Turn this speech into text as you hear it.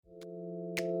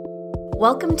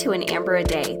Welcome to An Amber a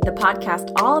Day, the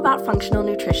podcast all about functional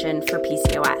nutrition for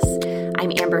PCOS.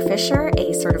 I'm Amber Fisher,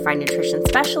 a certified nutrition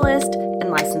specialist and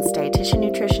licensed dietitian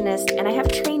nutritionist, and I have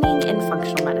training in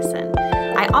functional medicine.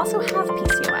 I also have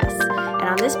PCOS, and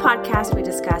on this podcast we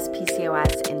discuss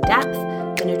PCOS in depth,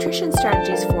 the nutrition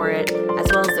strategies for it, as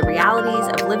well as the realities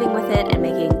of living with it and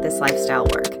making this lifestyle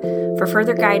work. For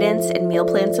further guidance and meal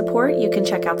plan support, you can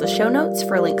check out the show notes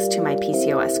for links to my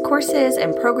PCOS courses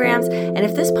and programs. And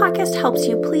if this podcast helps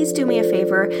you, please do me a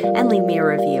favor and leave me a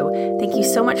review. Thank you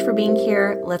so much for being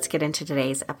here. Let's get into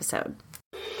today's episode.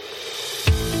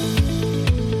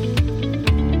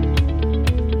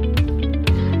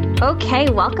 Okay,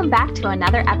 welcome back to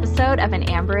another episode of An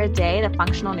Amber a Day, the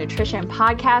Functional Nutrition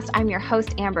Podcast. I'm your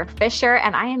host, Amber Fisher,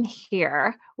 and I am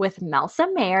here with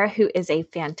Melsa Mayer, who is a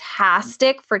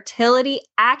fantastic fertility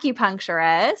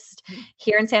acupuncturist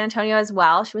here in San Antonio as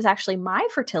well. She was actually my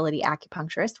fertility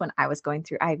acupuncturist when I was going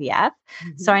through IVF.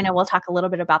 So I know we'll talk a little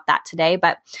bit about that today,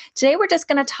 but today we're just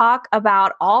going to talk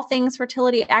about all things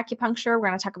fertility acupuncture. We're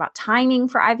going to talk about timing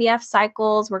for IVF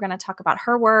cycles. We're going to talk about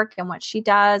her work and what she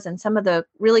does and some of the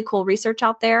really cool research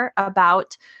out there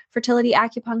about fertility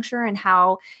acupuncture and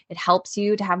how it helps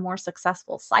you to have more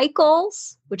successful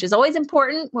cycles, which is always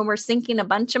important when we're sinking a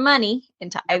bunch of money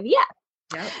into IVF.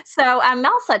 Yep. So,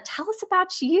 Melsa, tell us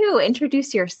about you.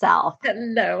 Introduce yourself.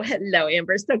 Hello,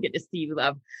 Amber. So good to see you,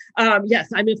 love. Yes,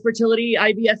 I'm a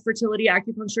IVF fertility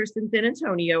acupuncturist in San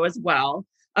Antonio as well.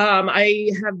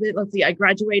 I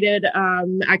graduated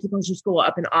acupuncture school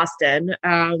up in Austin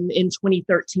in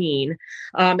 2013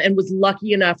 and was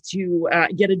lucky enough to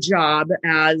get a job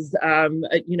as a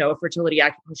fertility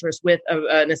acupuncturist with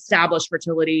an established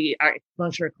fertility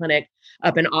acupuncture clinic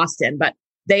up in Austin. But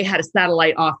they had a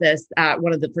satellite office at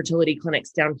one of the fertility clinics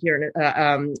down here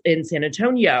in San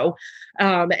Antonio.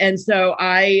 And so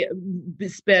I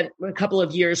spent a couple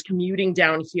of years commuting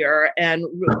down here and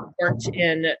worked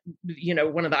in,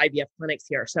 one of the IVF clinics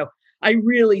here. So I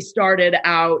really started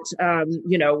out, in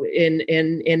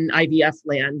IVF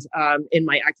land in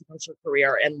my acupuncture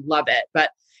career and love it.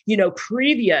 But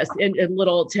previous, and a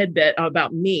little tidbit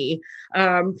about me,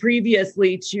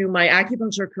 previously to my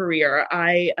acupuncture career,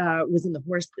 I was in the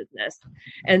horse business.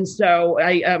 And so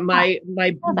my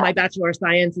Bachelor of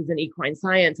Science is in equine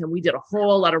science, and we did a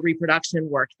whole lot of reproduction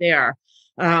work there.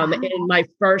 In my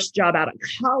first job out of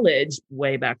college,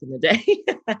 way back in the day,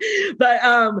 but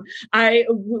I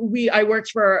worked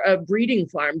for a breeding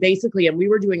farm basically, and we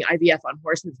were doing IVF on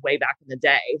horses way back in the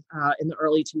day, in the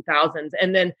early 2000s.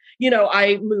 And then,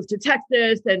 I moved to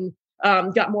Texas and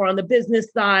got more on the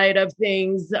business side of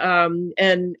things, and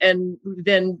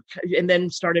then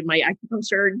started my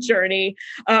acupuncture journey.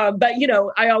 But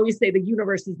I always say the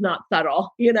universe is not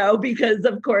subtle, because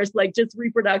of course, like just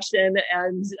reproduction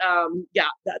and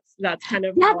that's kind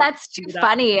of that's too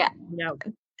funny.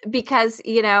 Because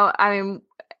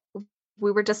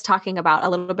we were just talking about a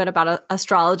little bit about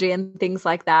astrology and things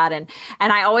like that. And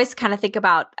I always kind of think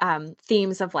about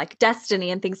themes of like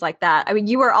destiny and things like that. I mean,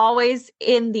 you were always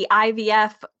in the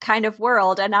IVF kind of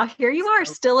world, and now here you are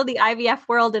still in the IVF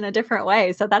world in a different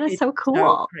way. So that is so cool.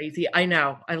 So crazy. I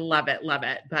know. I love it.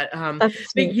 But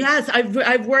yes,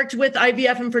 I've worked with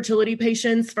IVF and fertility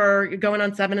patients for going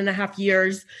on 7.5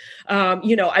 years.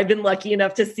 I've been lucky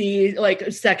enough to see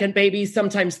like second babies,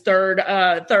 sometimes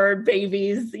third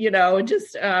babies,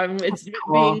 it's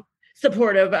cool. Being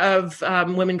supportive of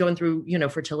women going through,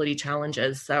 fertility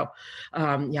challenges. So,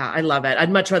 I love it.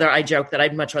 I joke that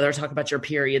I'd much rather talk about your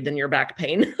period than your back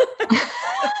pain.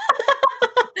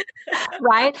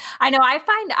 Right. I know. I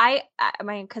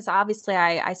find because obviously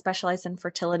I specialize in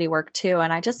fertility work too.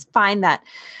 And I just find that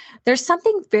there's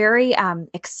something very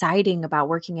exciting about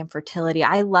working in fertility.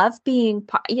 I love being,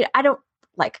 I don't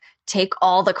take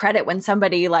all the credit when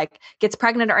somebody gets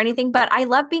pregnant or anything, but I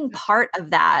love being part of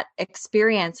that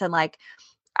experience. And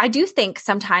I do think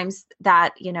sometimes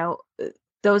that,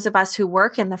 those of us who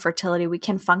work in the fertility, we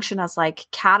can function as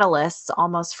catalysts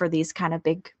almost for these kind of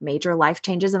big major life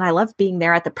changes. And I love being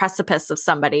there at the precipice of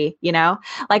somebody,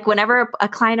 whenever a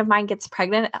client of mine gets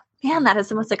pregnant, man, that is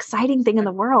the most exciting thing in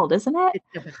the world, isn't it? It's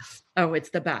the best. Oh, it's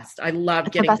the best. I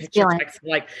love getting picture texts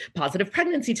positive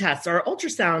pregnancy tests or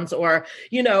ultrasounds or,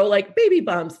 baby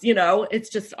bumps, it's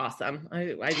just awesome.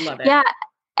 I love it. Yeah.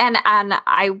 And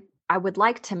I would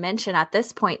like to mention at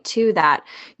this point too that,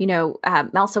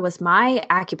 Melsa was my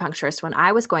acupuncturist when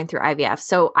I was going through IVF.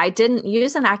 So I didn't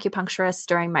use an acupuncturist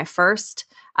during my first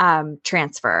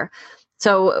transfer.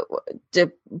 So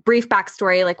the brief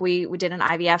backstory, we did an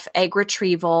IVF egg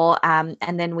retrieval, and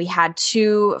then we had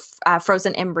 2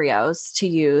 frozen embryos to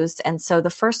use. And so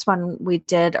the first one we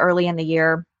did early in the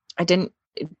year, I didn't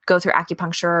go through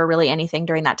acupuncture or really anything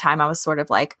during that time. I was sort of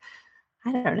like,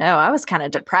 I don't know. I was kind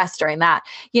of depressed during that,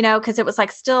 because it was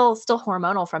like still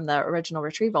hormonal from the original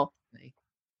retrieval.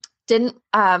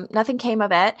 Nothing came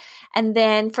of it. And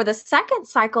then for the second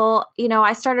cycle,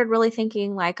 I started really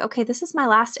thinking like, okay, this is my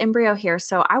last embryo here.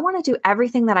 So I want to do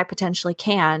everything that I potentially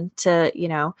can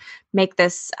to, make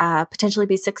this potentially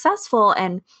be successful.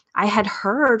 And I had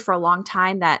heard for a long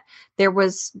time that there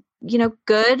was,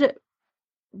 good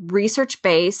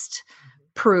research-based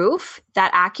proof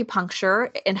that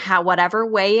acupuncture in whatever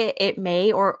way it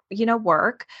may or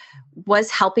work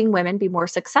was helping women be more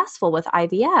successful with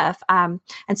IVF.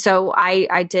 And so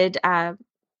I did.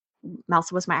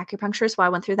 Melsa was my acupuncturist, so I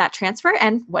went through that transfer.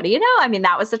 And what do you know? I mean,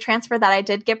 that was the transfer that I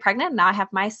did get pregnant. Now I have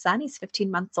my son; he's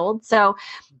 15 months old. So,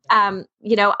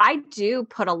 I do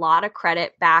put a lot of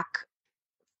credit back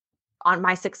on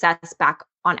my success back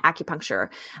on acupuncture.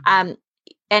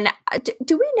 And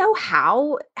do we know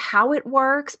how it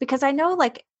works? Because I know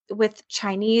like with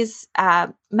Chinese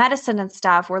medicine and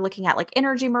stuff, we're looking at like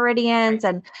energy meridians,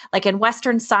 and like in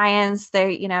Western science,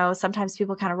 they, sometimes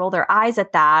people kind of roll their eyes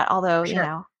at that. Although,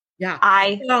 Sure.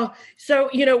 Yeah. So,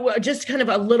 just kind of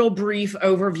a little brief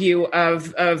overview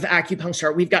of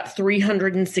acupuncture. We've got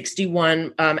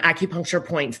 361 acupuncture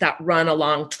points that run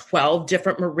along 12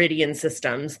 different meridian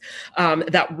systems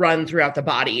that run throughout the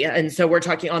body. And so we're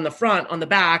talking on the front, on the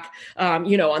back, on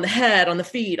the head, on the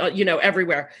feet,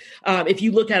 everywhere. If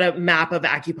you look at a map of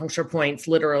acupuncture points,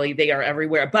 literally they are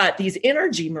everywhere. But these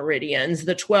energy meridians,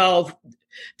 the 12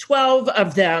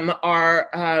 of them are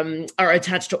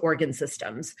attached to organ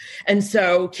systems. And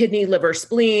so kidney, liver,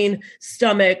 spleen,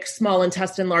 stomach, small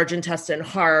intestine, large intestine,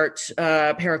 heart,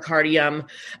 pericardium.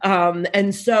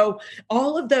 And so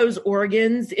all of those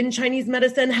organs in Chinese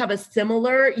medicine have a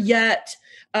similar yet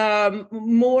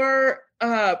more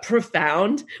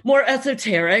profound, more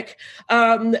esoteric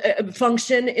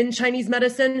function in Chinese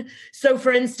medicine. So,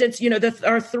 for instance,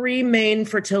 our three main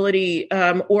fertility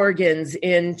organs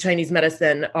in Chinese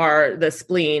medicine are the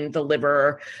spleen, the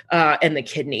liver, and the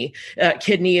kidney.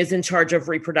 Kidney is in charge of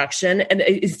reproduction,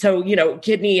 and so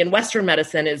kidney in Western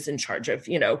medicine is in charge of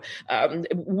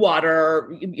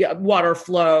water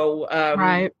flow,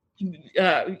 right.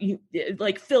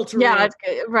 Like filtering. Yeah,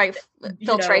 right.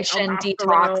 Filtration,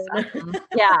 detox.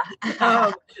 Yeah.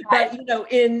 But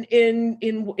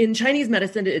in Chinese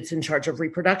medicine, it's in charge of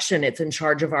reproduction. It's in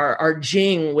charge of our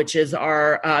Jing, which is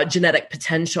our genetic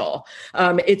potential.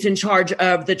 It's in charge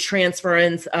of the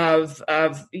transference of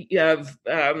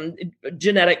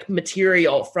genetic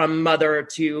material from mother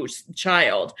to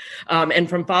child, and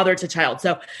from father to child.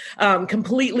 So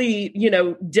completely,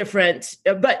 different.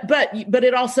 But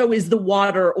it also is the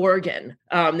water organ.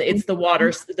 It's the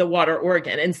water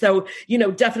organ. And so,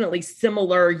 definitely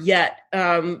similar yet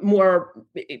more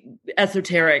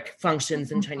esoteric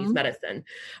functions in Chinese medicine.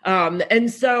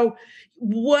 And so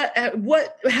what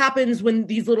happens when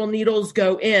these little needles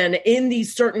go in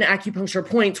these certain acupuncture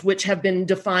points, which have been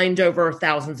defined over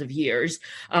thousands of years,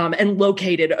 and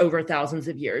located over thousands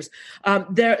of years.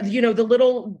 The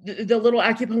little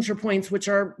acupuncture points, which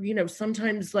are,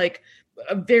 sometimes like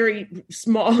a very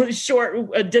small, short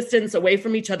distance away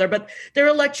from each other, but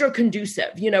they're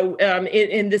electroconducive,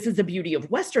 and this is the beauty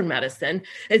of Western medicine,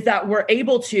 is that we're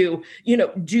able to,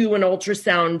 do an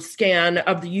ultrasound scan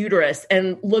of the uterus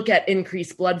and look at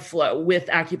increased blood flow with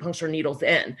acupuncture needles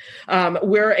in.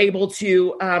 We're able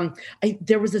to,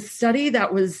 there was a study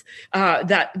that was,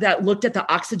 that looked at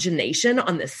the oxygenation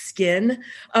on the skin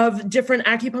of different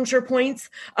acupuncture points.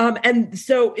 And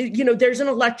so, there's an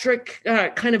electric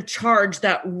kind of charge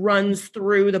that runs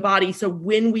through the body. So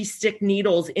when we stick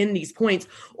needles in these points,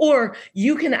 or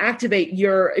you can activate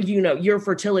your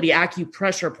fertility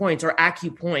acupressure points or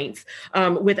acupoints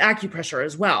with acupressure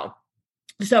as well.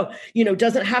 So,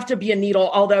 doesn't have to be a needle,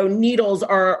 although needles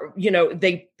are,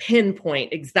 they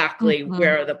pinpoint exactly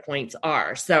where the points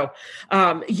are. So,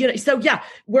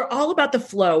 we're all about the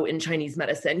flow in Chinese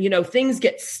medicine. Things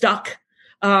get stuck.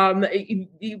 They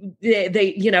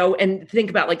and think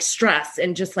about like stress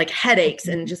and just like headaches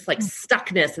and just like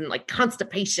stuckness and like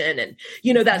constipation and,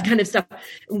 that kind of stuff.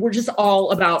 We're just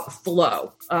all about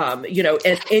flow, and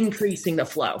increasing the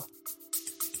flow.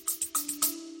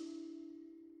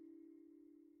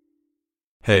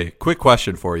 Hey, quick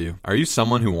question for you. Are you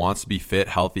someone who wants to be fit,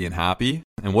 healthy, and happy?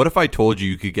 And what if I told you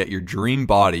you could get your dream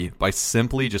body by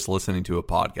simply just listening to a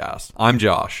podcast? I'm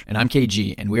Josh. And I'm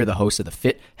KG, and we're the hosts of the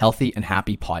Fit, Healthy, and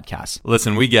Happy podcast.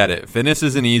 Listen, we get it. Fitness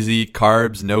isn't easy.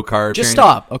 Carbs, no carbs. Just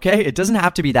stop, okay? It doesn't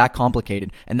have to be that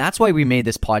complicated. And that's why we made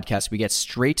this podcast. We get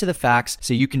straight to the facts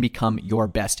so you can become your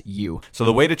best you. So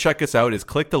the way to check us out is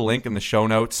click the link in the show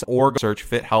notes or search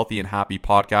Fit, Healthy, and Happy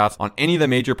podcast on any of the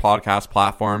major podcast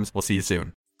platforms. We'll see you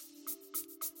soon.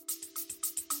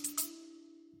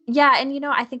 Yeah. And,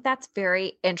 I think that's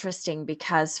very interesting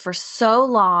because for so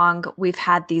long, we've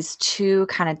had these two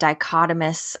kind of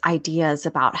dichotomous ideas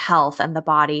about health and the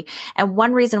body. And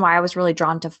one reason why I was really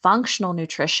drawn to functional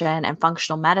nutrition and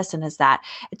functional medicine is that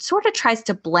it sort of tries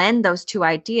to blend those two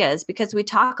ideas, because we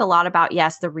talk a lot about,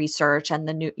 yes, the research and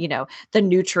the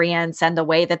nutrients and the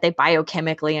way that they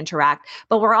biochemically interact.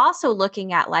 But we're also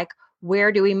looking at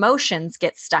where do emotions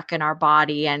get stuck in our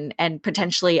body and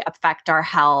potentially affect our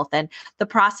health, and the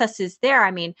processes there.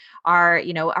 I mean, our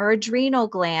adrenal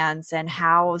glands and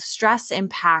how stress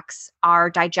impacts our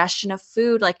digestion of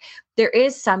food. There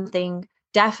is something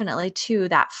definitely to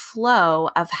that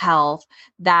flow of health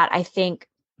that I think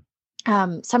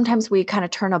sometimes we kind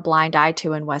of turn a blind eye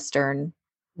to in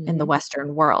the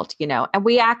Western world, and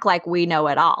we act like we know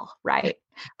it all, right?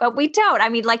 But we don't. I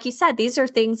mean, like you said, these are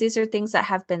things that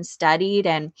have been studied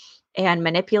and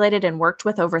manipulated and worked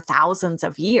with over thousands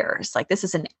of years. This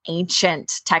is an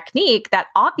ancient technique that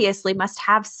obviously must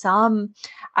have some,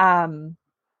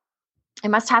 it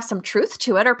must have some truth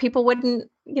to it, or people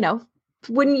wouldn't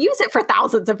use it for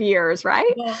thousands of years,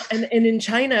 right? Well, and in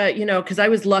China, because I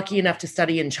was lucky enough to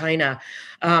study in China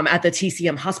at the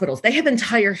TCM hospitals. They have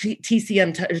entire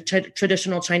TCM,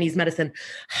 traditional Chinese medicine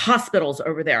hospitals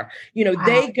over there.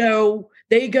 Wow.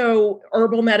 They go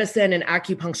herbal medicine and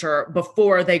acupuncture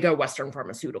before they go Western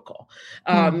pharmaceutical.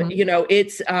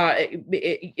 It's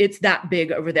that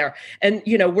big over there. And,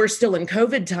 we're still in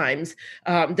COVID times.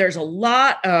 There's a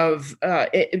lot of,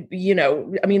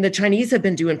 the Chinese have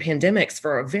been doing pandemics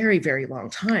for a very, very long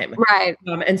time. Right.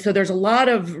 And so there's a lot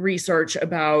of research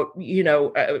about,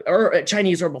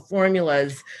 Chinese herbal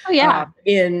formulas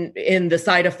in the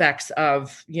side effects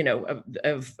of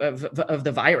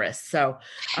the virus. So,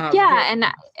 and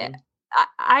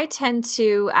I tend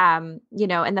to,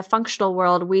 in the functional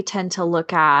world, we tend to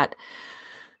look at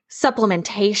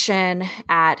supplementation,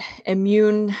 at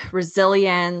immune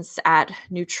resilience, at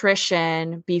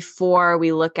nutrition before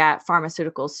we look at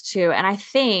pharmaceuticals too. And I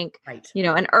think,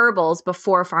 in herbals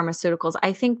before pharmaceuticals,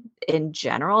 I think in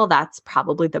general, that's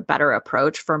probably the better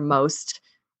approach for most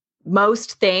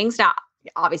things. Now,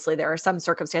 obviously there are some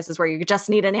circumstances where you just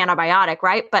need an antibiotic,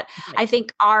 right? But I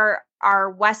think our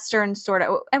Western sort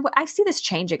of, and I see this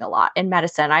changing a lot in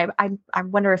medicine. I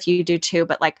wonder if you do too,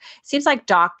 but it seems like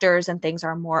doctors and things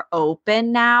are more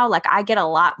open now. I get a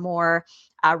lot more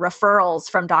referrals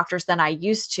from doctors than I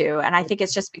used to. And I think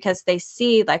it's just because they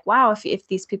see wow, if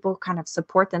these people kind of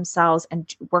support themselves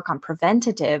and work on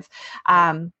preventative,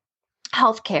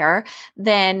 healthcare,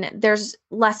 then there's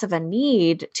less of a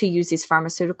need to use these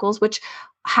pharmaceuticals, which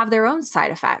have their own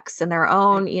side effects and their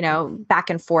own, back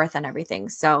and forth and everything.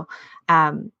 So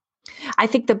I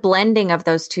think the blending of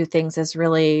those two things is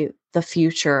really the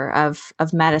future of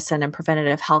medicine and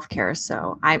preventative healthcare.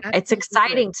 So it's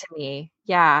exciting to me.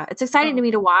 Yeah, it's exciting to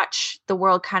me to watch the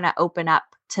world kind of open up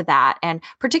to that. And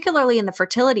particularly in the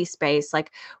fertility space,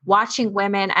 watching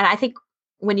women. And I think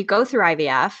when you go through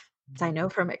IVF, as I know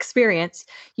from experience,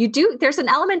 there's an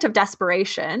element of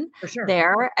desperation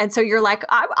there. And so you're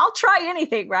I'll try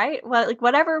anything, right? Well,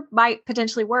 whatever might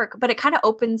potentially work, but it kind of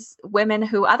opens women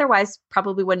who otherwise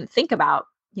probably wouldn't think about,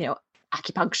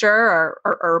 acupuncture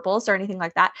or herbals or anything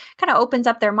like that, kind of opens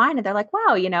up their mind and they're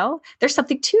wow, there's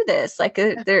something to this.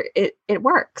 It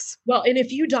works. Well, and if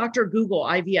you doctor Google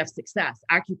IVF success,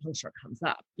 acupuncture comes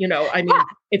up,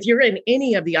 if you're in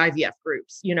any of the IVF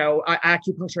groups,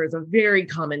 acupuncture is a very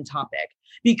common topic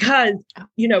because,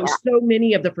 so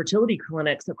many of the fertility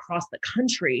clinics across the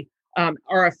country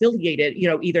are affiliated,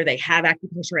 either they have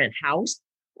acupuncture in-house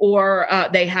or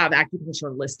they have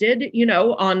acupuncture listed,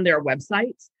 on their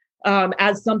websites.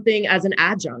 As an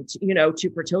adjunct, to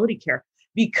fertility care,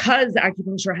 because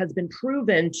acupuncture has been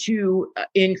proven to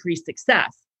increase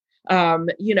success.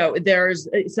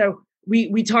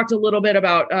 We talked a little bit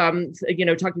about,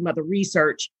 talking about the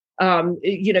research.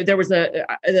 There was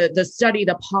the study,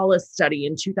 the Paulus study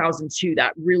in 2002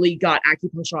 that really got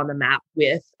acupuncture on the map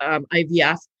with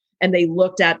IVF. And they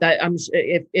looked at that.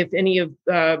 If any of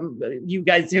you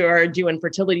guys who are doing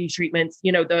fertility treatments,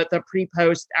 the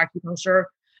pre-post acupuncture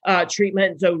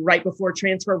treatment. So right before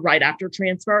transfer, right after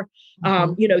transfer,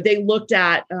 they looked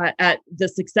at the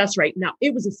success rate. Now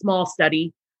it was a small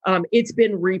study. It's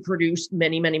been reproduced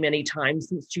many, many, many times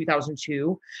since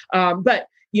 2002. But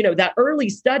that early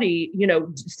study,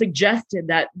 suggested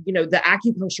that, the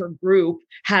acupuncture group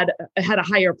had a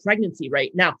higher pregnancy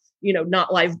rate. Now,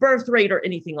 not live birth rate or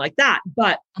anything like that,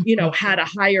 but, had a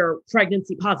higher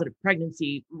positive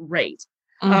pregnancy rate.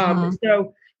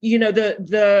 So,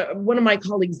 the one of my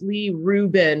colleagues, Lee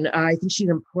Rubin, I think she's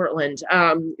in Portland.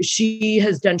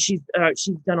 She's done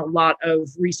a lot of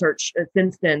research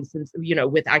since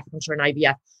with acupuncture and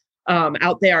IVF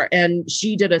out there. And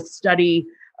she did a study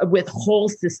with whole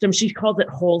systems. She calls it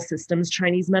whole systems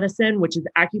Chinese medicine, which is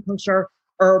acupuncture,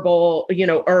 herbal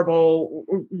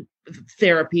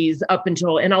therapies up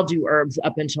until, and I'll do herbs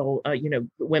up until,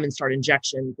 women start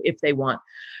injections if they want,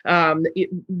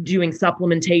 doing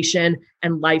supplementation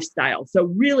and lifestyle. So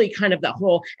really kind of the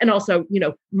whole, and also,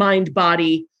 mind,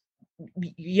 body,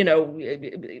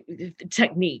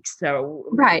 techniques. So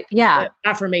right. Yeah.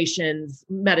 Affirmations,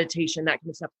 meditation, that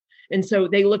kind of stuff. And so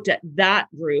they looked at that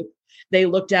group. They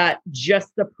looked at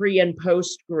just the pre and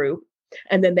post group.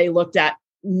 And then they looked at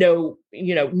no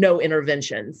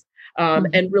interventions.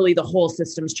 And really the whole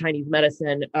systems Chinese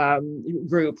medicine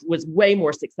group was way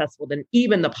more successful than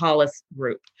even the Paulus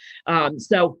group.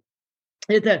 So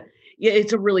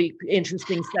it's a really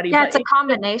interesting study. Yeah, it's a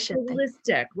combination.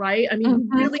 Holistic, right? I mean, you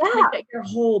really want to get your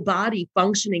whole body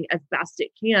functioning as best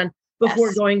it can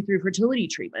before going through fertility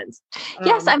treatments.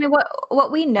 Yes. I mean,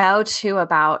 what we know too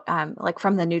about, like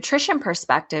from the nutrition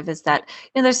perspective is that,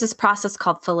 there's this process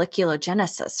called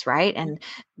folliculogenesis, right? And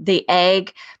the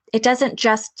egg,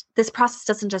 this process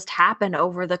doesn't just happen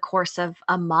over the course of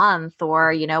a month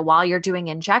or, while you're doing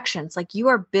injections. Like you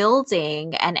are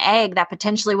building an egg that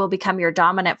potentially will become your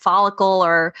dominant follicle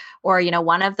or,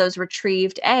 one of those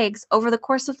retrieved eggs over the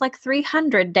course of like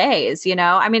 300 days,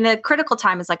 I mean, the critical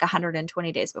time is like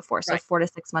 120 days before. So 4 to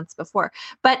 6 months before.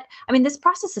 But I mean, this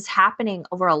process is happening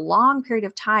over a long period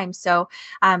of time. So,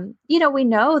 we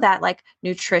know that like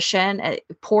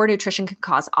poor nutrition can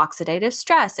cause oxidative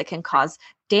stress. It can cause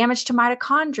damage to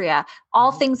mitochondria,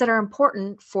 all things that are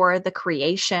important for the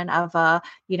creation of a,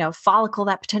 follicle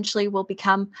that potentially will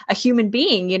become a human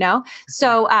being,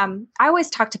 So I always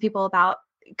talk to people about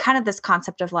kind of this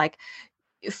concept of like,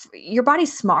 your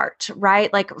body's smart,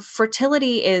 right? Like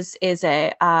fertility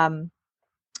they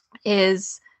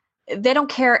don't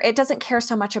care. It doesn't care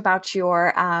so much about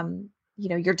your,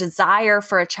 your desire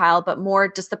for a child, but more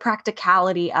just the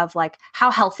practicality of like, how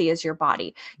healthy is your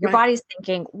body? Your body's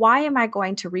thinking, why am I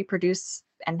going to reproduce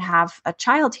and have a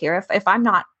child here if I'm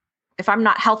not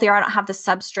healthy, or I don't have the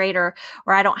substrate, or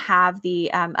I don't have the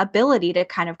ability to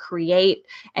kind of create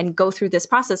and go through this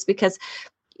process? Because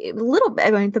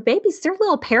the babies, they're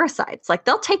little parasites. Like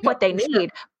they'll take what they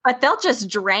need, but they'll just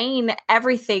drain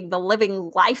everything, the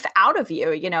living life out of you,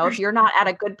 if you're not at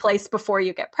a good place before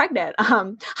you get pregnant.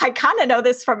 I kind of know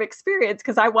this from experience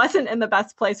because I wasn't in the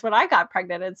best place when I got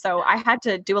pregnant. And so I had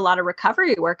to do a lot of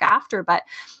recovery work after, but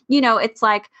it's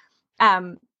like,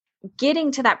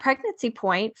 getting to that pregnancy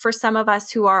point for some of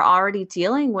us who are already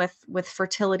dealing with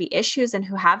fertility issues and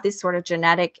who have these sort of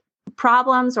genetic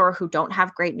problems or who don't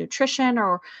have great nutrition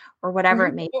or whatever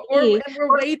it may be. And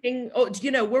we're waiting,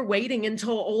 we're waiting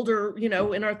until older, in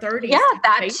our 30s. Yeah,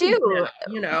 that too.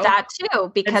 That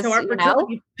too, because our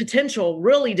fertility potential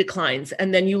really declines.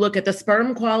 And then you look at the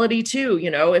sperm quality too.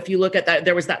 If you look at that,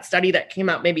 there was that study that came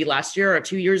out maybe last year or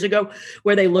 2 years ago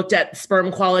where they looked at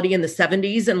sperm quality in the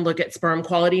 70s and look at sperm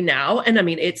quality now. And I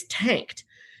mean, it's tanked.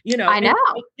 I know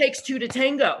it takes two to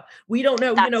tango. We don't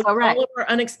know, That's so right. All of our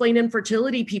unexplained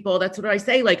infertility people. That's what I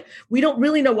say. Like, we don't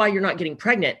really know why you're not getting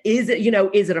pregnant. Is it,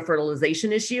 is it a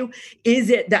fertilization issue?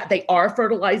 Is it that they are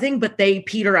fertilizing, but they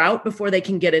peter out before they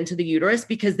can get into the uterus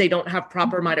because they don't have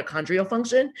proper mitochondrial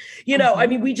function? I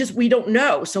mean, we don't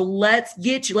know. So let's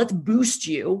boost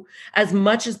you as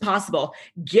much as possible.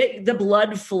 Get the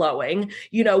blood flowing,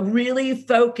 really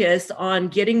focus on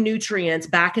getting nutrients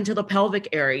back into the pelvic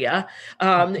area.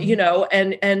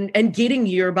 And getting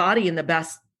your body in the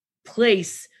best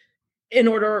place in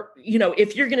order,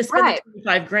 if you're going to spend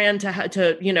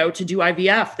 $25,000 to do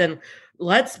IVF, then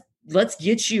let's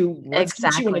get you in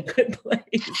a good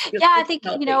place. Yeah, I think,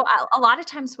 a lot of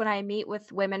times when I meet with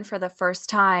women for the first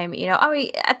time,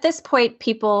 at this point,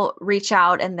 people reach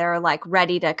out and they're like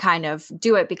ready to kind of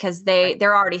do it because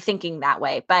they're already thinking that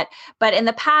way. But in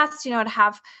the past, to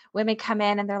have women come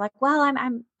in and they're like, well,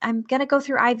 I'm going to go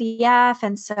through IVF.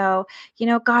 And so,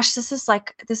 gosh, this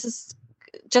is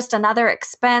just another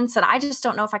expense and I just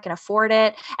don't know if I can afford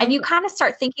it. And you kind of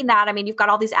start thinking that, I mean, you've got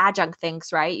all these adjunct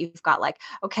things, right? You've got like,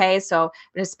 okay, so I'm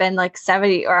going to spend like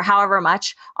 70 or however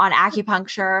much on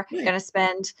acupuncture. You're going to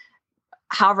spend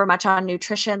however much on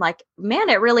nutrition, like, man,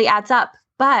 it really adds up.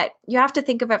 But you have to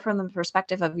think of it from the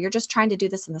perspective of you're just trying to do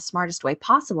this in the smartest way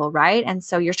possible, right? And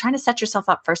so you're trying to set yourself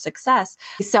up for success.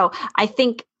 So I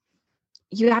think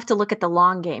you have to look at the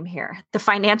long game here, the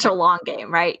financial long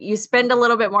game, right? You spend a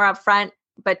little bit more upfront,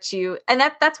 but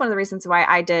that's one of the reasons why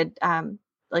I did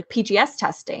like PGS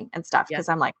testing and stuff, because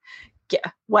I'm like,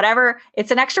 yeah, whatever, it's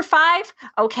an extra $5.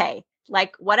 Okay.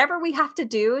 Like whatever we have to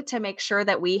do to make sure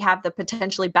that we have the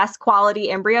potentially best quality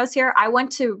embryos here, I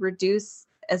want to reduce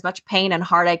as much pain and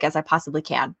heartache as I possibly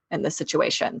can in this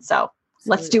situation. So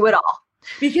let's do it all.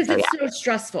 Because it's so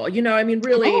stressful, I mean,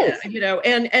 really,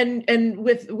 and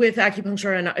with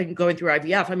acupuncture and going through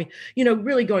IVF, I mean,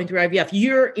 really going through IVF,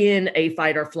 you're in a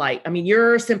fight or flight. I mean,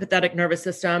 your sympathetic nervous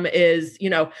system is,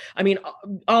 I mean,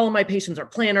 all of my patients are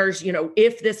planners,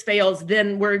 if this fails,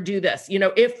 then we're do this,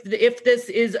 if this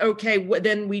is okay,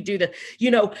 then we do this,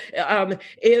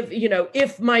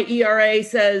 if my ERA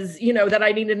says, that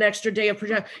I need an extra day of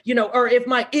project, or if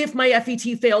my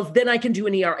FET fails, then I can do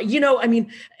an ERA, I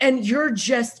mean, and you're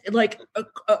just like,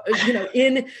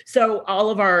 so all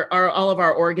of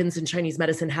our organs in Chinese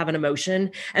medicine have an emotion,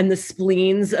 and the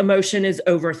spleen's emotion is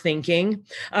overthinking.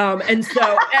 And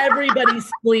so everybody's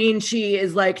spleen chi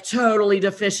is like totally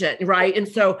deficient. Right. And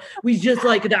so we just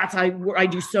like, I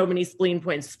do so many spleen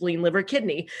points, spleen, liver,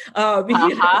 kidney,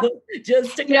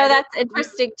 just to that's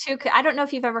interesting too. I don't know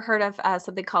if you've ever heard of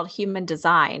something called human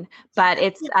design, but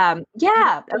it's,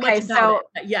 okay. So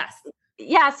yes.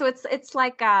 Yeah. So it's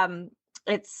like,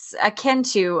 it's akin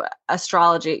to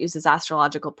astrology. It uses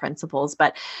astrological principles,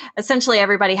 but essentially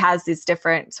everybody has these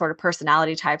different sort of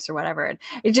personality types or whatever. And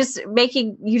you just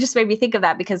made me think of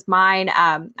that, because mine,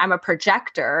 I'm a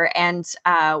projector, and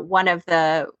one of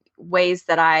the ways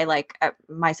that I like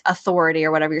my authority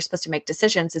or whatever you're supposed to make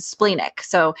decisions is splenic.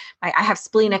 So I have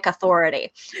splenic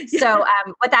authority. Yeah. So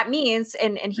what that means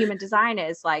in human design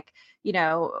is like,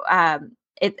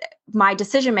 my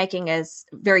decision-making is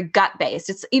very gut-based.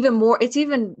 It's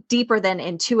even deeper than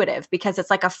intuitive, because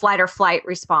it's like a flight or flight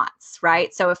response,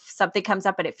 right? So if something comes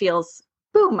up and it feels,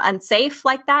 boom, unsafe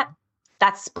like that,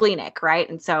 that's splenic, right?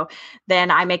 And so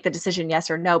then I make the decision, yes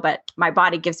or no, but my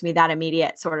body gives me that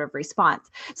immediate sort of response.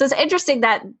 So it's interesting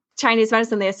that Chinese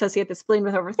medicine, they associate the spleen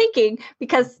with overthinking,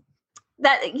 because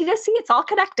that, see, it's all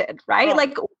connected, right? Oh.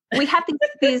 Like we have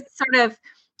these sort of,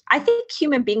 I think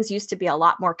human beings used to be a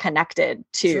lot more connected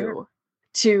to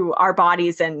our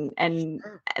bodies and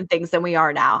things than we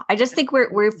are now. I just think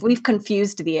we've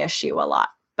confused the issue a lot.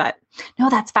 But no,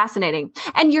 that's fascinating.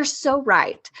 And you're so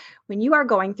right. When you are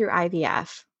going through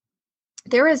IVF,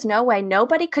 there is no way,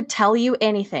 nobody could tell you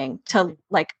anything to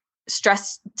like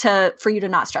for you to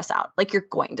not stress out. Like you're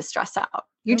going to stress out.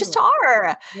 You just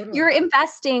are. You're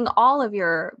investing all of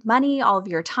your money, all of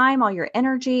your time, all your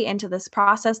energy into this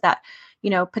process that,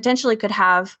 potentially could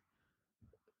have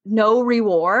no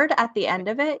reward at the end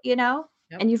of it,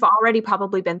 and you've already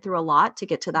probably been through a lot to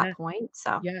get to that point.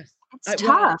 So yes, it's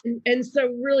tough. And so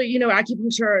really,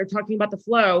 acupuncture, talking about the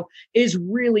flow is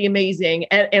really amazing.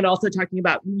 And also talking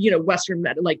about, Western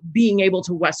like being able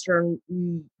to Western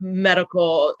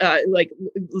medical, like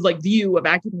view of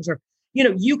acupuncture.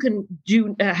 You can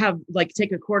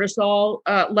take a cortisol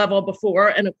level before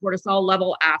and a cortisol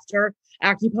level after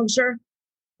acupuncture.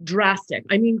 Drastic.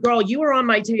 I mean, girl, you were on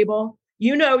my table,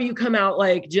 you come out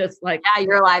like, just like, yeah,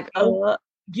 you're like, oh,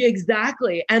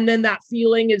 exactly. And then that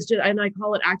feeling is just, and I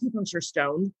call it acupuncture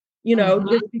stone,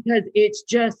 just because it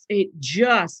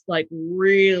just like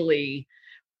really,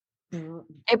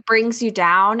 it brings you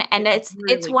down. And it's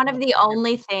one of the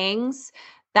only things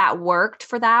that worked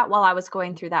for that while I was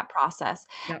going through that process.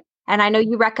 Yep. And I know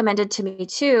you recommended to me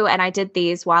too. And I did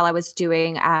these while I was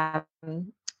doing,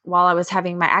 while I was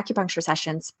having my acupuncture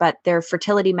sessions, but they're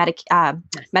fertility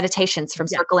meditations from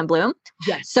Circle and Bloom.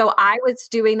 Yes. So I was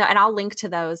doing that, and I'll link to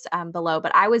those below,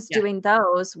 but I was doing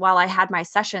those while I had my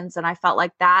sessions. And I felt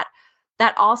like that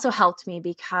also helped me,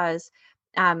 because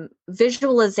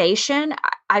visualization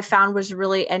I found was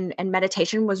really, and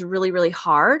meditation was really, really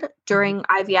hard during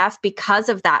IVF because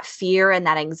of that fear and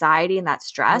that anxiety and that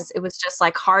stress. It was just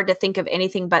like hard to think of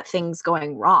anything but things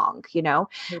going wrong,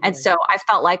 And so I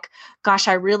felt like, gosh,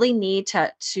 I really need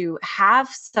to have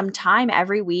some time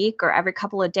every week or every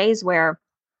couple of days where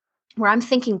I'm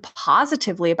thinking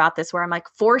positively about this, where I'm like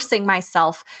forcing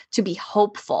myself to be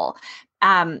hopeful.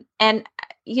 And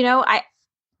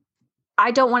I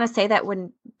don't want to say that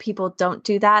when people don't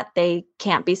do that, they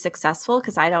can't be successful,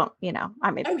 because I don't,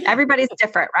 everybody's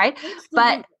different, right? Absolutely.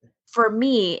 But for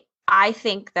me, I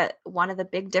think that one of the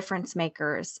big difference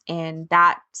makers in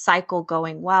that cycle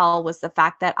going well was the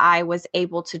fact that I was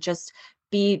able to just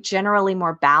be generally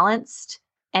more balanced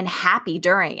and happy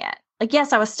during it. Like,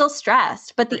 yes, I was still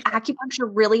stressed, but the acupuncture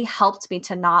really helped me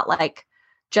to not like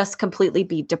just completely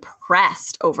be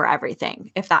depressed over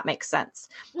everything, if that makes sense.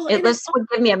 Well, It just would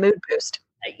give me a mood boost.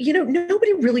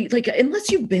 Nobody really, like,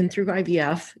 unless you've been through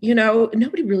IVF,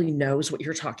 nobody really knows what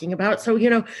you're talking about. So,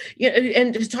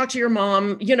 and to talk to your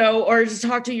mom, or to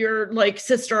talk to your like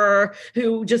sister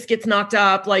who just gets knocked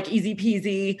up, like easy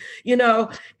peasy,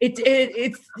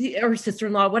 it's or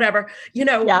sister-in-law, whatever,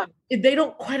 they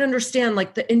don't quite understand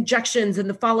like the injections and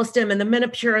the Follistim and the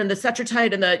Menopur and the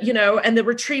Cetrotide and the, and the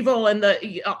retrieval and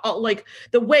the, like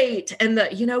the weight and the,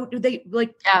 they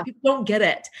like, people don't get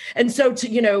it. And so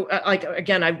to, like,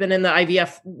 again, I've been in the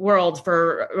IVF world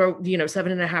for,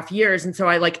 7.5 years. And so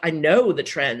I know the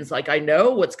trends, like I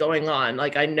know what's going on.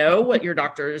 Like, I know what your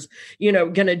doctor's,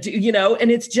 gonna do,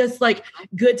 and it's just like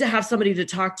good to have somebody to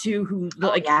talk to who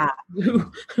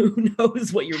who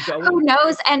knows what you're going who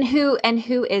knows and who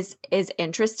is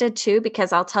interested too,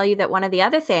 because I'll tell you that one of the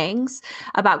other things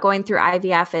about going through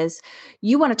IVF is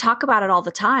you want to talk about it all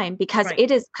the time because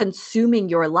it is consuming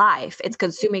your life. It's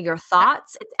consuming your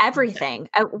thoughts. It's everything.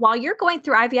 While you're going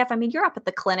through IVF, I mean, you're up at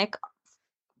the clinic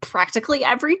practically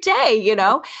every day,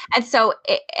 and so,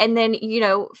 and then,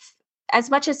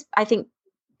 as much as I think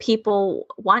people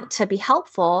want to be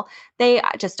helpful, they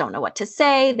just don't know what to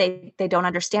say. They don't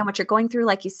understand what you're going through,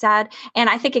 like you said.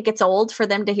 And I think it gets old for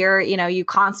them to hear, you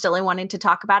constantly wanting to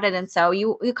talk about it. And so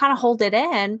you kind of hold it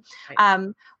in.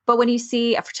 Right. But when you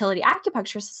see a fertility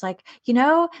acupuncturist, it's like,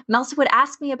 Melsa would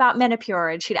ask me about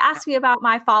Menopur and she'd ask me about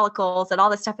my follicles and all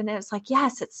this stuff. And it's like,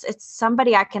 yes, it's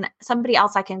somebody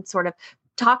else I can sort of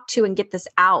talk to and get this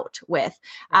out with.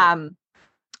 Right.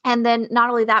 And then not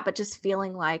only that, but just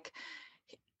feeling like,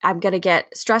 I'm going to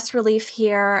get stress relief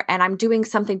here and I'm doing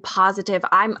something positive.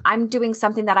 I'm doing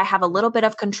something that I have a little bit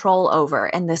of control over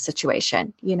in this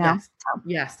situation, Yes,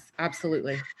 yes,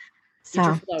 absolutely.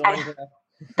 So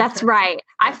that's right.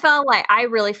 I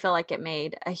really feel like it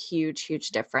made a huge, huge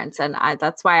difference. And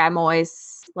that's why I'm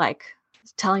always like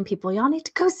telling people, y'all need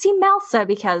to go see Melsa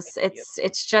because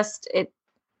it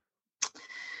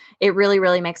really,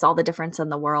 really makes all the difference in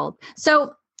the world.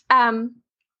 So,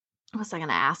 what was I going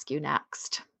to ask you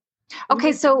next?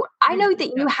 Okay. So I know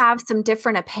that you have some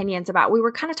different opinions about, we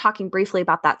were kind of talking briefly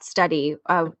about that study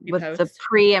with the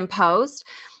pre and post,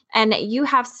 and you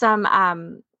have some,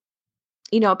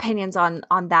 opinions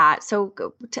on that. So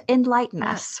to enlighten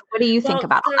us, what do you think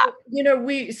about that?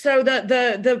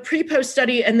 The pre-post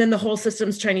study and then the whole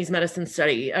systems Chinese medicine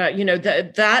study,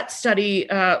 that study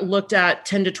looked at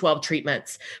 10 to 12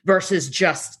 treatments versus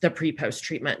just the pre-post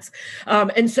treatments.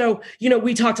 And so,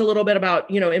 we talked a little bit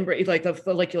about, like the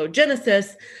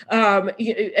folliculogenesis,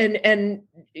 and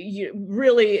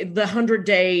really the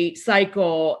 100-day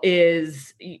cycle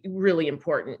is really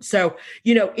important. So,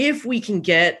 if we can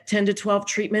get 10 to 12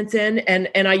 treatments in,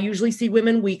 and I usually see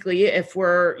women weekly if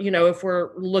we're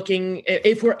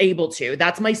able to.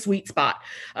 That's my sweet spot.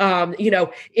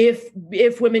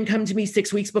 If women come to me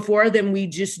 6 weeks before, then we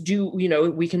just do,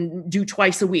 we can do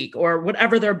twice a week or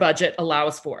whatever their budget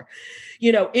allows for.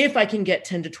 If I can get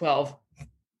 10 to 12,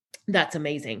 that's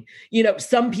amazing.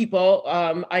 Some people,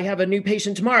 I have a new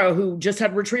patient tomorrow who just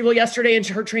had retrieval yesterday and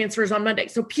her transfers on Monday.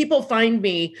 So people find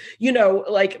me,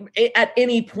 like at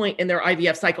any point in their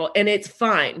IVF cycle, and it's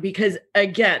fine because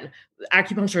again,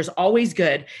 acupuncture is always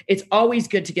good. It's always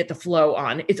good to get the flow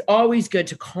on. It's always good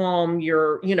to calm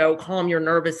your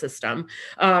nervous system.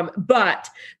 But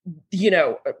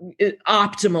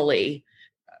optimally,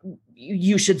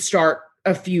 you should start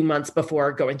a few months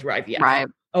before going through IVF. Right.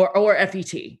 Or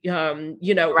FET,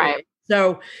 right.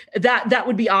 So that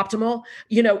would be optimal.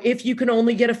 If you can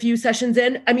only get a few sessions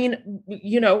in, I mean,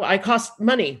 I cost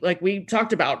money, like we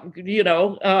talked about,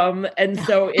 and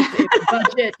so if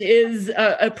budget is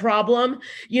a problem,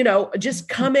 just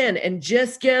come in and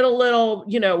just get a little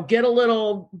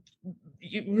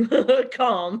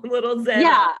calm, a little zen.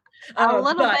 Yeah. A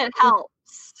little bit helps.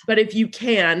 But if you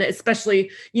can, especially,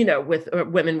 with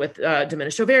women with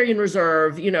diminished ovarian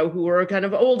reserve, who are kind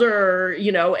of older,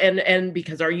 and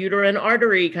because our uterine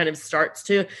artery kind of starts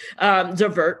to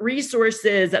divert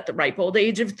resources at the ripe old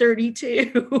age of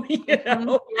 32,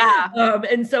 Yeah.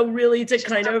 And so really to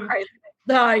kind of, crazy.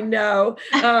 I know,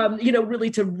 really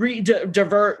to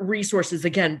divert resources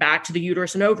again, back to the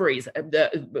uterus and ovaries,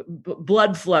 the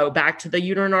blood flow back to the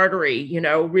uterine artery,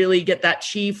 really get that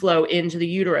chi flow into the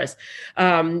uterus.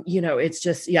 It's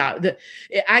just, the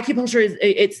acupuncture is,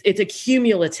 it's a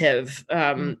cumulative,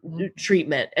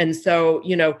 treatment. And so,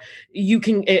 you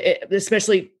can,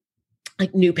 especially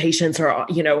like new patients are,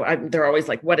 they're always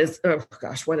like,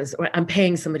 I'm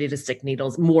paying somebody to stick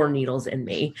more needles in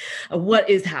me. What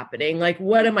is happening? Like,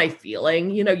 what am I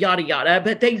feeling? Yada, yada.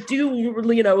 But they do,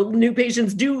 new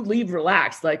patients do leave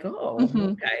relaxed. Like,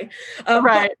 okay.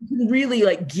 Right. But you can really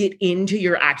like get into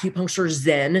your acupuncture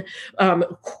zen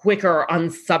quicker on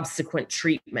subsequent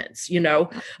treatments,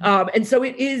 and so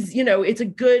it is,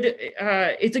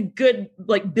 it's a good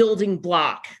like building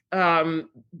block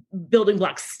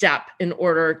step in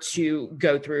order to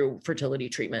go through fertility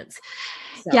treatments.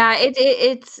 So. Yeah,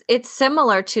 it's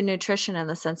similar to nutrition in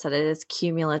the sense that it is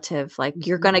cumulative. Like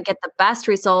you're going to get the best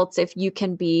results if you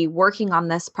can be working on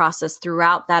this process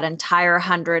throughout that entire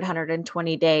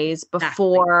 120 days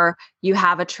before you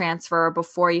have a transfer,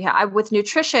 before you have, with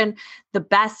nutrition, the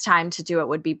best time to do it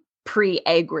would be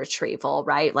pre-egg retrieval,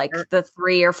 right? Like the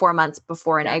 3 or 4 months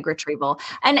before an egg retrieval.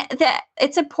 And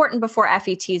it's important before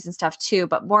FETs and stuff too,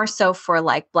 but more so for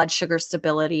like blood sugar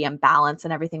stability and balance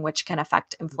and everything, which can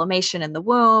affect inflammation in the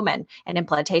womb and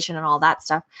implantation and all that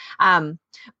stuff.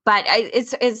 But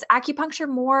is acupuncture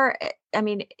more, I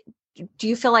mean, do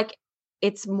you feel like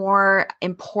it's more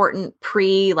important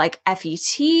pre like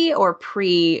FET or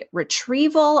pre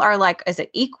retrieval, or like, is it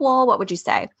equal? What would you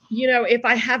say? If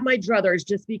I have my druthers,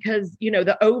 just because,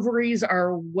 the ovaries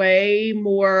are way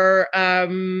more,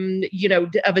 of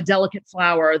a delicate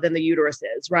flower than the uterus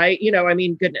is, right?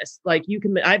 Goodness, like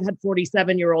I've had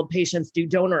 47-year-old patients do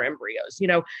donor embryos,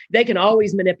 they can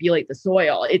always manipulate the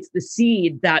soil. It's the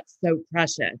seed that's so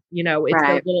precious, it's right.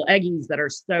 those little eggies that are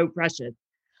so precious.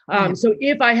 So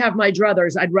if I have my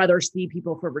druthers, I'd rather see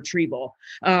people for retrieval.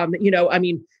 But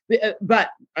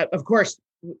of course,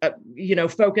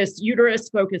 focus uterus,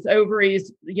 focus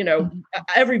ovaries,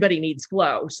 everybody needs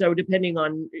flow. So depending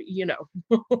on,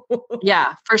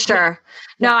 Yeah, for sure.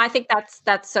 No, I think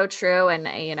that's so true. And,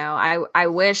 I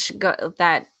wish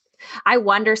that I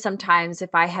wonder sometimes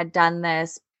if I had done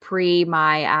this pre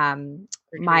my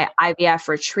IVF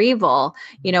retrieval,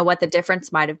 what the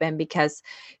difference might have been, because,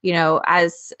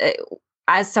 as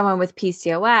someone with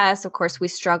PCOS, of course, we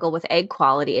struggle with egg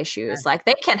quality issues. Like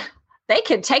they can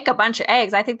take a bunch of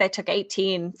eggs. I think they took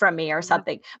 18 from me or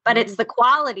something, but it's the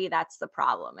quality that's the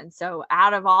problem. And so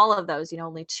out of all of those,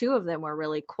 only 2 of them were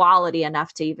really quality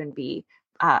enough to even be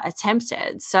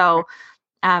attempted. So,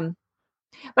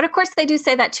 but of course they do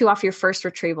say that too off your first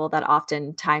retrieval, that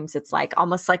oftentimes it's like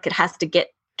almost like it has to get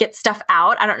stuff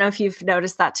out. I don't know if you've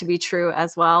noticed that to be true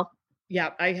as well.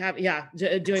 Yeah, I have. Yeah.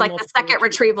 It's like the second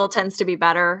retrieval tends to be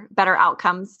better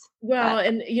outcomes. Well,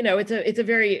 and it's a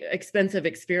very expensive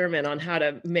experiment on how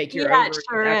to make your own. It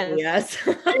sure is. Yes.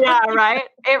 Yeah, right.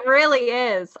 It really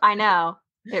is. I know.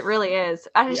 It really is.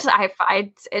 I find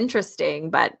it's interesting,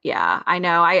 but yeah, I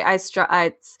know. I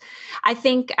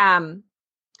think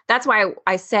that's why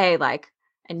I say, like,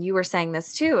 and you were saying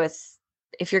this too, is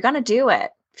if you're going to do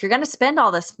it, if you're going to spend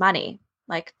all this money,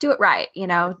 like do it right,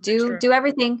 do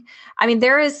everything. I mean,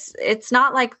 it's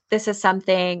not like this is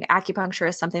something, acupuncture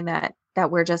is something that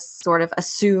we're just sort of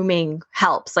assuming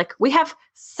helps. Like we have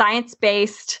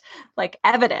science-based like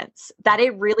evidence that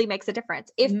it really makes a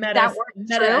difference. If that were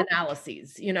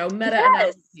meta-analyses, which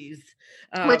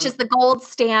is the gold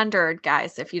standard,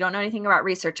 guys. If you don't know anything about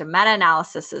research, a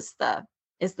meta-analysis is the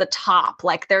top.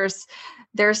 Like there's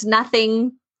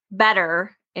nothing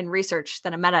better in research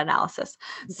than a meta-analysis.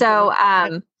 So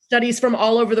studies from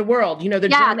all over the world,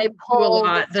 they pull a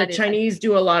lot. The Chinese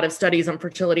do a lot of studies on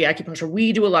fertility acupuncture.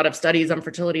 We do a lot of studies on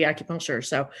fertility acupuncture.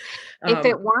 So if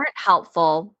it weren't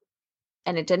helpful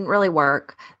and it didn't really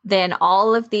work, then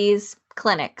all of these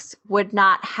clinics would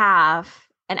not have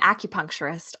an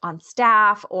acupuncturist on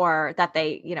staff or that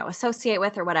they, associate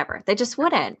with or whatever. They just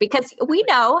wouldn't, because we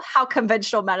know how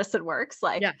conventional medicine works.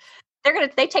 Like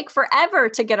they take forever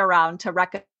to get around to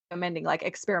recommending like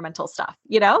experimental stuff,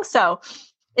 so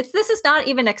this is not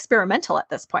even experimental at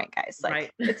this point, guys.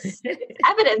 Like it's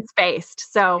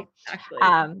evidence-based. So, exactly.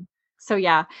 So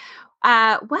yeah.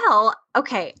 Well,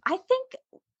 okay. I think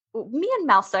me and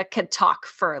Melsa could talk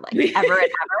for like ever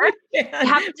and ever. We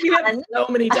have so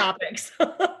many topics.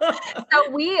 So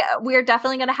we're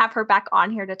definitely going to have her back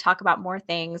on here to talk about more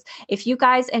things. If you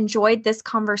guys enjoyed this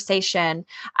conversation,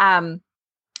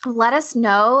 let us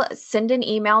know. Send an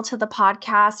email to the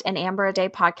podcast and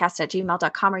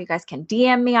amberadaypodcast@gmail.com, or you guys can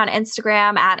DM me on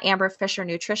Instagram at Amber Fisher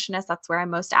Nutritionist. That's where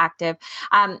I'm most active.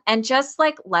 And just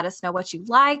like, let us know what you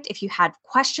liked. If you had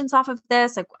questions off of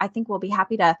this, I think we'll be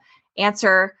happy to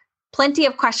answer plenty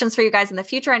of questions for you guys in the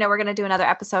future. I know we're going to do another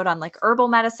episode on like herbal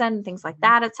medicine and things like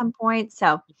that at some point.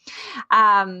 So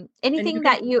anything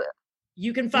that you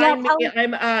You can find me.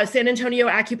 I'm San Antonio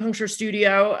Acupuncture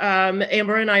Studio.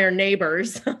 Amber and I are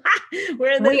neighbors.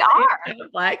 We're in the same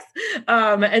complex.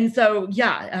 And so,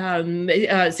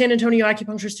 San Antonio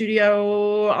Acupuncture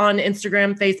Studio on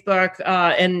Instagram, Facebook.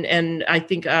 And I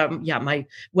think, my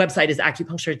website is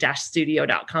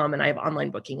acupuncture-studio.com, and I have online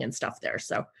booking and stuff there.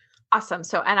 So awesome.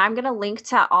 So, and I'm going to link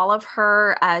to all of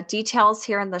her details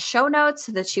here in the show notes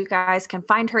so that you guys can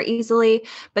find her easily,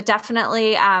 but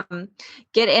definitely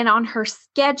get in on her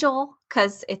schedule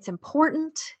because it's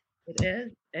important. It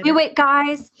is. Do it,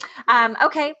 guys.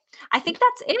 Okay. I think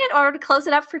that's it, or to close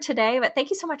it up for today, but thank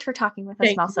you so much for talking with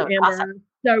us, Melissa. Awesome.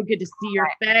 So good to see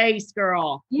your face,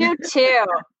 girl. You too.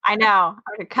 I know.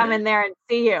 I'm going to come in there and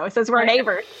see you since we're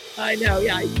neighbors. I know.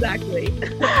 Yeah, exactly.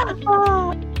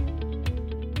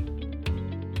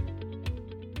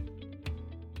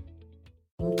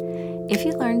 If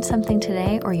you learned something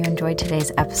today or you enjoyed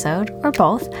today's episode, or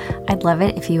both, I'd love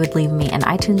it if you would leave me an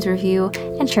iTunes review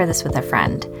and share this with a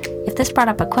friend. If this brought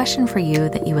up a question for you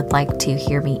that you would like to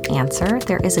hear me answer,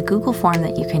 there is a Google form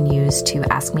that you can use to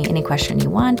ask me any question you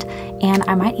want, and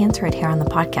I might answer it here on the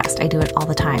podcast. I do it all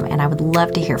the time, and I would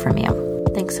love to hear from you.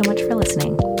 Thanks so much for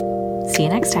listening. See you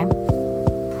next time.